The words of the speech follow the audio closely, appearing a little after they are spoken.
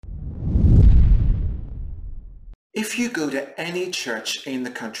If you go to any church in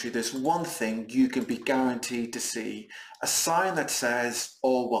the country, there's one thing you can be guaranteed to see, a sign that says,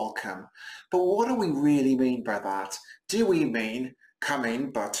 all welcome. But what do we really mean by that? Do we mean come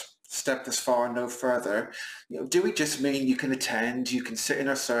in, but step this far no further? Do we just mean you can attend, you can sit in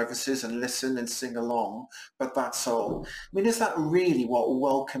our services and listen and sing along, but that's all? Is that really what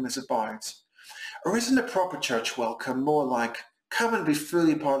welcome is about? Or isn't a proper church welcome more like, come and be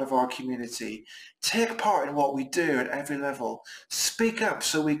fully part of our community, take part in what we do at every level, speak up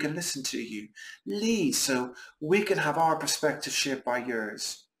so we can listen to you, lead so we can have our perspective shaped by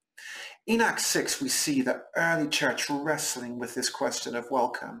yours? In Acts 6, we see the early church wrestling with this question of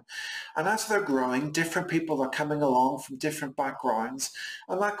welcome. And as they're growing, different people are coming along from different backgrounds,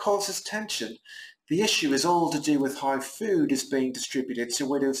 and that causes tension. The issue is all to do with how food is being distributed to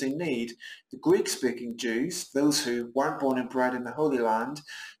widows in need. The Greek-speaking Jews, those who weren't born and bred in the Holy Land,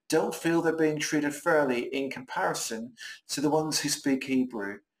 don't feel they're being treated fairly in comparison to the ones who speak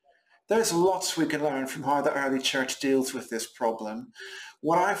Hebrew. There's lots we can learn from how the early church deals with this problem.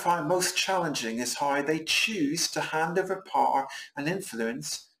 What I find most challenging is how they choose to hand over power and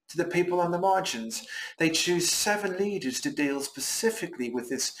influence to the people on the margins. They choose 7 leaders to deal specifically with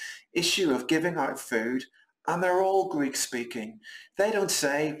this issue of giving out food, and they're all Greek speaking. They don't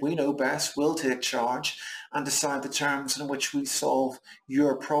say, we know best, we'll take charge and decide the terms in which we solve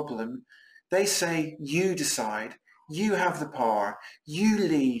your problem. They say, you decide. You have the power. You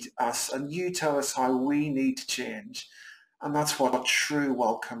lead us and you tell us how we need to change. And that's what a true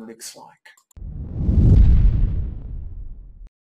welcome looks like.